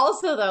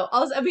 Also,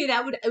 I mean,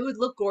 it would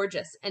look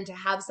gorgeous, and to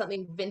have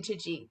something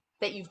vintagey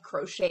that you've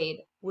crocheted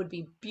would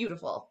be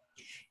beautiful.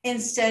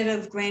 Instead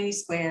of granny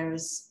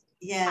squares,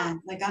 yeah,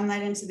 like I'm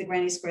not into the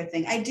granny square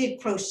thing. I did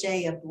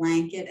crochet a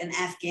blanket, an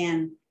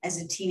Afghan,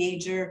 as a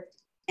teenager,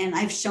 and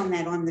I've shown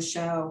that on the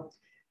show.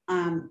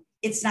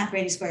 It's not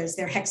granny squares;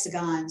 they're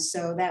hexagons,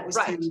 so that was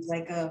kind of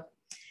like a,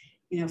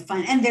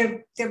 fun. And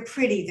they're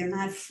pretty. They're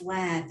not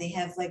flat. They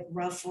have like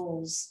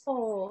ruffles.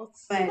 Oh,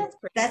 but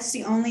that's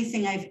the only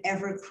thing I've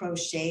ever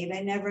crocheted.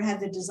 I never had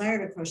the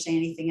desire to crochet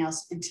anything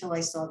else until I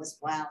saw this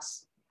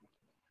blouse.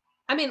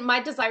 I mean, my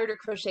desire to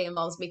crochet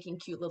involves making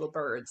cute little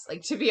birds.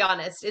 Like, to be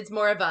honest, it's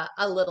more of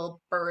a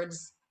little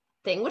birds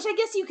thing, which I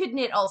guess you could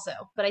knit also.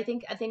 But I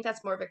think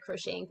that's more of a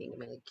crocheting thing to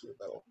make a cute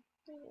little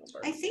birds.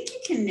 I think you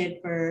can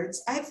knit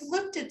birds. I've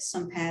looked at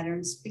some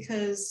patterns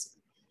because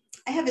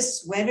I have a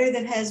sweater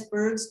that has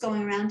birds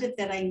going around it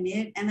that I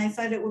knit, and I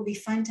thought it would be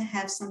fun to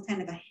have some kind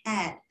of a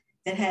hat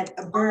that had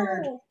a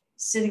bird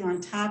sitting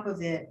on top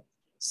of it.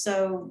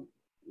 So,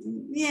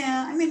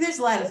 yeah, I mean, there's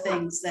a lot of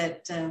things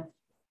that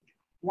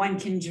one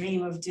can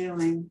dream of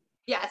doing.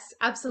 Yes,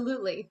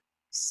 absolutely.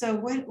 So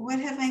what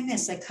have I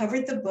missed? I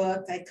covered the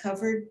book. I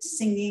covered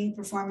singing,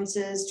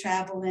 performances,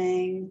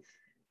 traveling,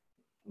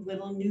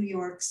 little New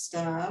York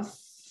stuff.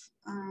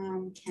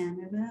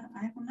 Canada,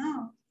 I don't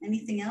know.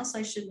 Anything else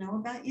I should know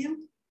about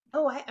you?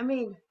 Oh, I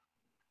mean,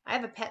 I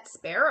have a pet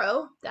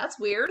sparrow. That's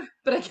weird,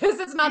 but I guess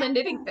it's not a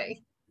knitting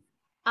thing.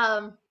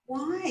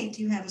 Why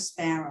do you have a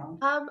sparrow?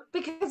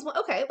 Because,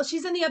 well,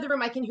 she's in the other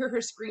room. I can hear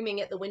her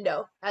screaming at the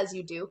window, as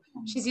you do.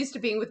 She's used to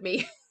being with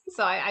me.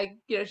 So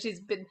she's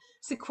been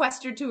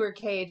sequestered to her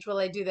cage while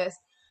I do this.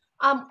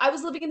 I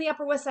was living in the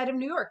Upper West Side of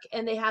New York,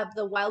 and they have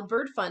the Wild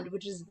Bird Fund,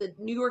 which is the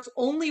New York's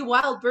only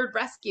wild bird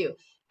rescue.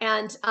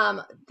 And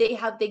they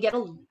get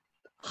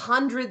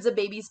hundreds of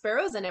baby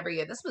sparrows in every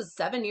year. This was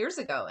 7 years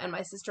ago, and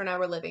my sister and I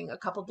were living a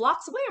couple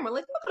blocks away, and we're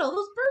like, look at all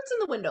those birds in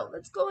the window.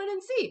 Let's go in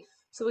and see.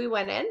 So we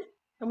went in,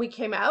 and we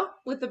came out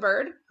with the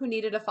bird who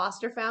needed a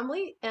foster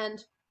family,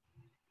 and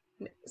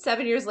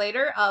 7 years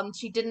later,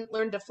 she didn't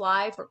learn to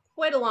fly for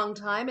quite a long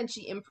time, and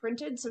she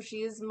imprinted. So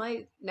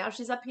now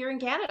she's up here in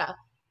Canada.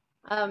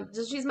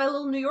 So she's my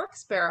little New York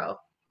sparrow,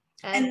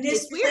 and And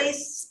this it's weird.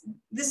 place,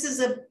 this is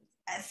a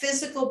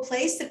physical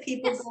place that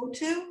people Yes. go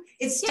to?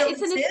 It Yeah, still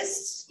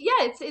exists?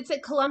 it's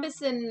at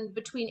Columbus in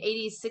between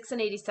 86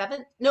 and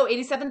 87. No,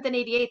 87th and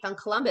 88th on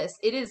Columbus.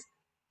 It is.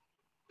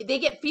 They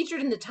get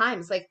featured in the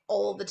Times like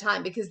all the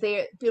time because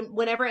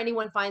whenever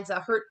anyone finds a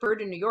hurt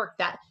bird in New York,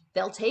 that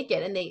they'll take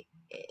it, and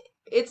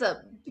it's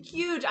a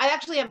huge. I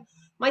actually am.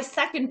 My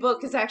second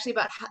book is actually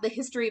about the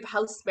history of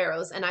house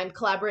sparrows, and I'm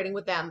collaborating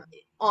with them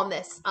on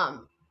this.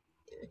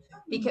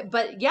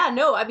 But yeah,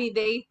 no, I mean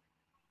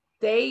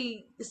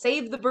they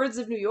save the birds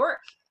of New York.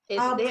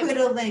 I'll put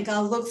a link.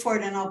 I'll look for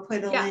it and I'll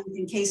put a Yeah. link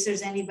in case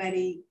there's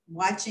anybody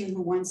watching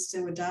who wants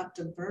to adopt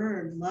a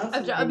bird.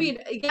 Lovely. I mean,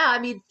 yeah, I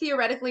mean,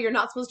 theoretically, you're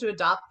not supposed to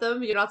adopt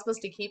them. You're not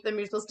supposed to keep them.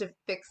 You're supposed to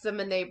fix them,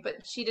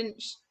 but she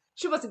didn't.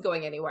 She wasn't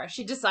going anywhere.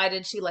 She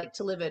decided she liked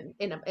to live in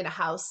a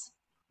house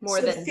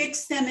more So than.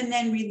 fix them and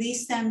then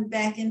release them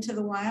back into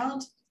the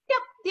wild?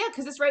 Yeah,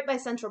 because it's right by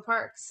Central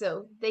Park,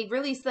 so they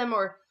release them.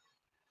 Or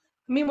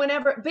I mean,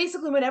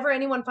 whenever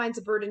anyone finds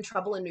a bird in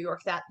trouble in New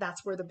York,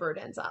 that's where the bird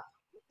ends up.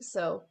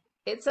 So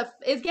it's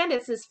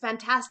this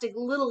fantastic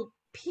little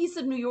piece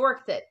of New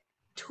York that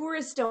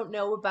tourists don't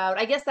know about.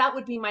 I guess that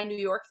would be my New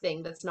York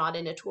thing that's not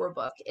in a tour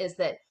book, is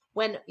that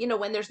when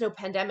there's no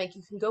pandemic,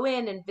 you can go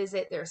in and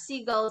visit their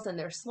seagulls and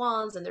their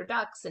swans and their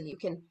ducks, and you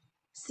can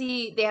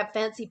see they have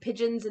fancy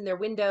pigeons in their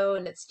window,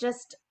 and it's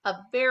just a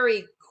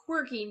very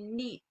quirky,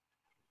 neat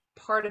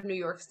part of New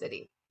York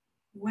City.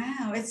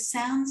 Wow, it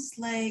sounds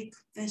like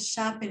the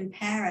shop in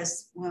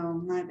Paris.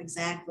 Well, not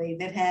exactly.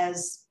 That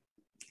has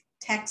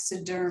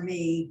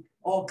taxidermy,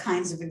 all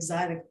kinds of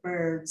exotic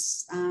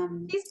birds.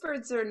 These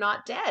birds are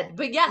not dead,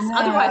 but yes, No,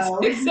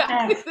 otherwise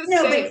exactly the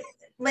no, same. but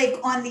like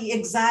on the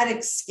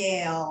exotic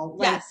scale,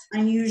 like Yes.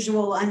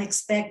 unusual,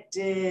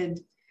 unexpected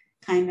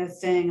kind of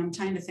thing. I'm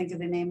trying to think of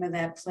the name of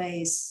that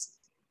place.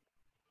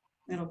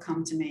 It'll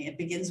come to me. It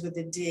begins with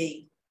a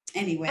D.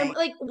 Anyway. And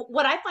like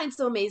what I find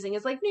so amazing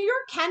is like New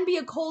York can be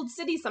a cold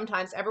city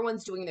sometimes.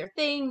 Everyone's doing their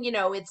thing,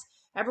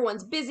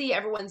 everyone's busy,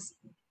 everyone's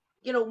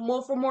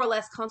more or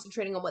less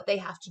concentrating on what they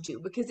have to do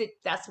because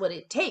that's what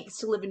it takes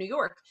to live in New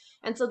York.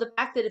 And so the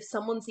fact that if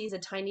someone sees a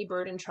tiny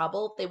bird in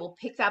trouble, they will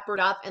pick that bird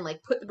up and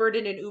like put the bird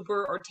in an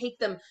Uber or take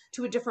them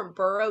to a different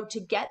borough to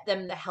get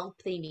them the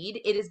help they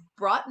need. It has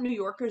brought New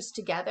Yorkers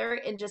together,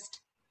 and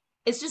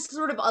it's just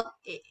sort of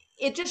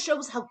it just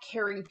shows how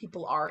caring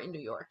people are in New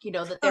York.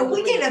 That they're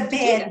we get a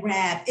bad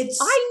rap.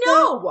 I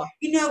know.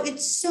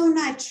 It's so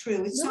not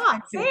true. It's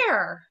not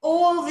fair.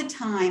 All the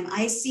time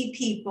I see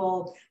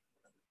people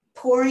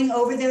poring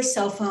over their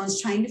cell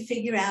phones, trying to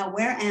figure out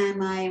where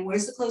am I and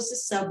where's the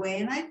closest subway.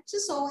 And I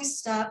just always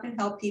stop and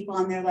help people.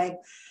 And they're like,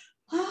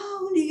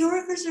 oh, New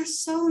Yorkers are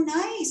so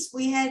nice.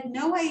 We had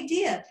no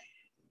idea.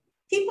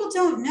 People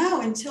don't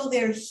know until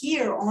they're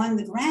here on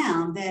the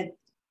ground that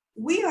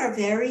we are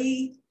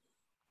very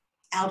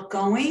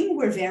outgoing.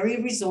 We're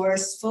very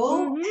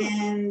resourceful,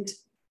 and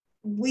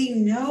we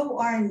know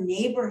our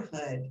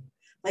neighborhood.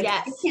 Like,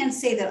 yes. I can't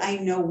say that I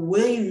know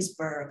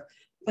Williamsburg,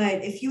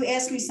 but if you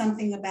ask me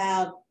something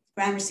about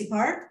Gramercy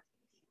Park,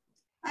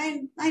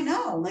 I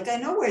know. Like, I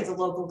know where the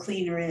local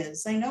cleaner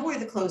is. I know where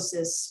the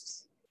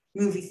closest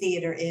movie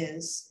theater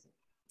is.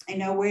 I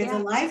know where the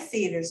live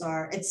theaters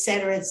are, et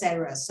cetera, et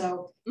cetera.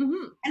 So,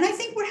 and I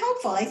think we're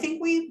helpful. I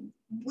think we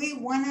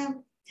want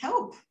to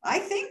help. I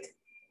think.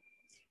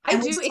 I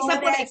do,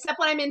 except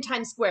when I'm in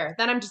Times Square.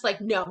 Then I'm just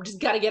like, no, I'm just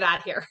got to get out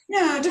of here.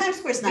 No, Times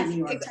Square's not New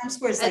York. Times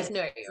Square's like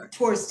New York.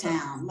 Tourist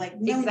town. Like,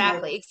 no,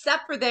 exactly.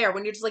 Except for there,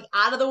 when you're just like,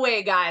 out of the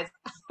way, guys.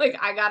 Like,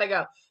 I got to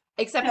go.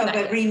 Except for that.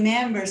 But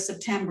remember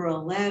September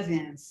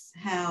 11th,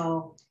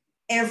 how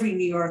every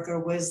New Yorker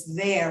was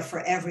there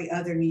for every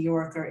other New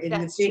Yorker in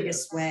the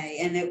biggest way.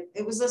 And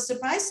it was a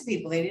surprise to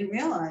people. They didn't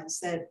realize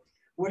that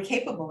we're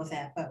capable of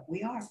that, but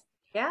we are.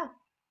 Yeah,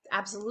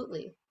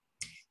 absolutely.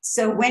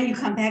 So when you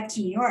come back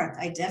to New York,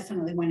 I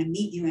definitely want to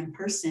meet you in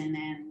person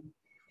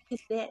and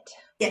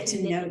get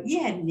to know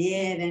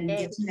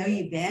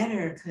you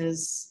better,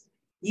 because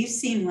you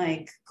seem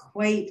like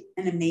quite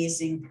an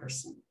amazing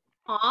person.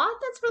 Aw,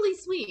 that's really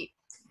sweet.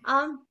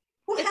 Well,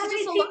 how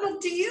many people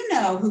do you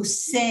know who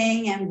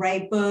sing and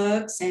write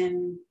books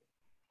and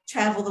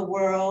travel the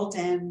world?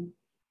 And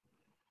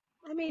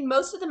I mean,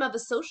 most of them have a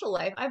social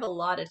life. I have a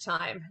lot of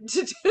time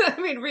to do. I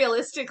mean,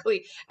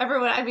 realistically,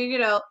 everyone. I mean,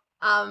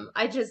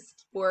 I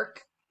just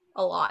work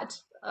a lot.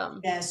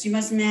 Yes, you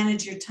must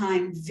manage your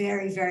time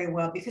very, very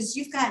well, because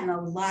you've gotten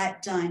a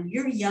lot done.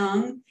 You're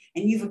young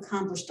and you've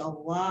accomplished a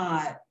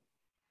lot.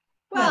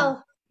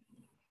 Well,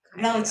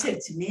 relative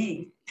to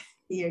me,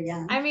 you're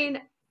young. I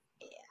mean,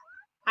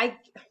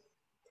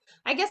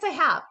 I guess I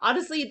have.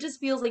 Honestly, it just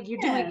feels like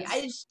you're doing.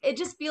 It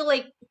just feel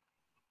like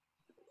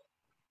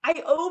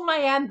I owe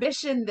my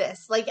ambition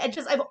this. Like,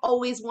 I've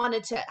always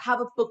wanted to have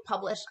a book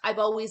published. I've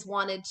always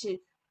wanted to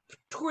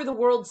tour the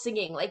world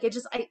singing. Like,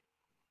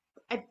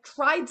 I've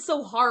tried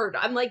so hard.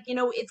 I'm like,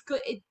 it's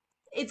good.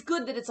 it's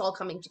good that it's all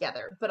coming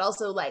together, but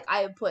also like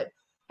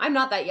I'm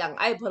not that young.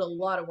 I have put a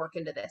lot of work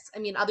into this. I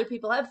mean, other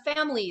people have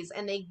families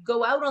and they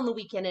go out on the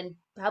weekend and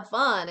have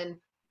fun and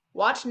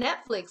watch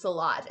Netflix a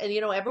lot. And,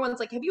 everyone's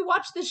like, have you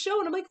watched this show?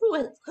 And I'm like, who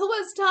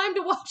has time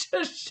to watch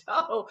a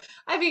show?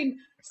 I mean,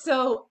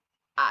 so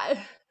I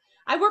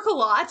work a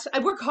lot. I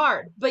work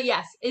hard. But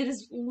yes, it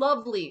is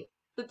lovely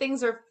that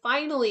things are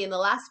finally in the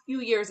last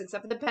few years,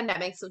 except for the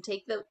pandemic. So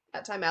take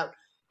that time out.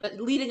 But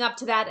leading up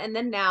to that and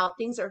then now,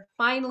 things are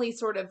finally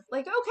sort of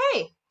like,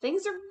 okay,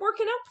 things are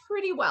working out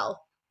pretty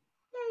well.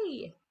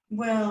 Yay.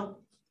 Well,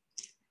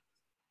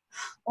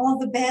 all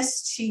the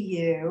best to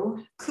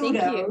you.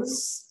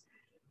 Kudos.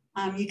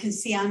 Thank you can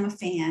see I'm a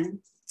fan.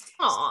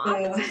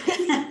 Aww.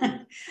 So,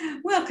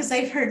 well, because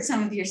I've heard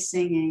some of your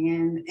singing,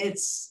 and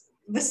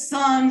the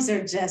songs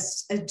are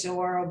just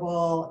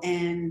adorable.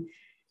 And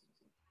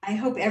I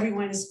hope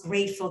everyone is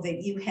grateful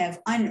that you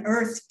have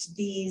unearthed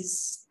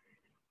these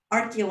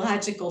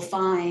archaeological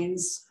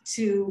finds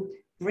to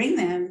bring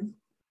them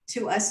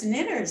to us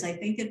knitters. I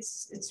think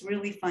it's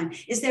really fun.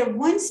 Is there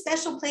one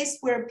special place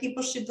where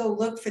people should go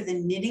look for the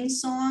knitting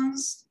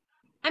songs?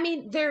 I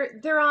mean,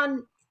 they're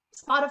on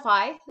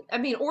Spotify. I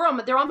mean,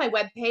 they're on my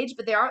webpage,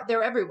 but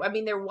they're everywhere. I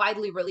mean, they're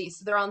widely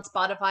released. They're on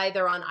Spotify.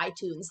 They're on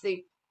iTunes. There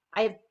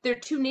are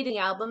 2 knitting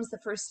albums. The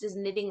first is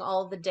Knitting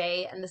All the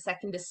Day, and the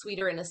second is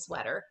Sweeter in a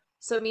Sweater.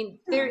 So I mean,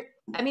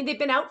 they've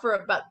been out for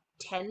about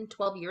 10,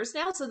 12 years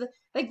now. So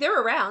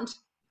they're around.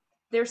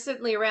 They're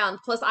certainly around.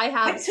 Plus, I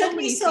have It took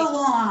me so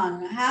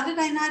long. How did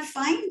I not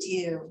find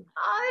you?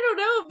 I don't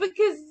know,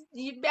 because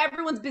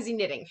everyone's busy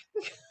knitting.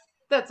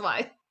 That's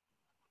why.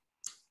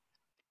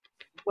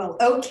 Well,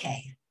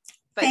 okay.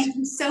 But, thank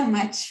you so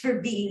much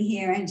for being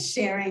here and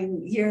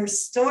sharing your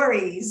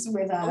stories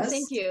with us. Oh,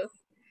 thank you.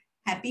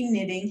 Happy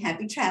knitting,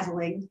 happy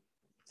traveling,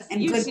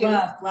 and You good too.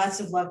 luck.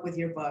 Lots of luck with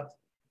your book.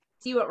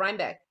 See you at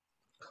Rhinebeck.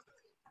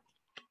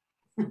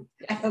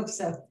 I hope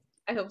so.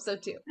 I hope so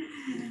too.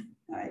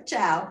 All right,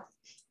 ciao.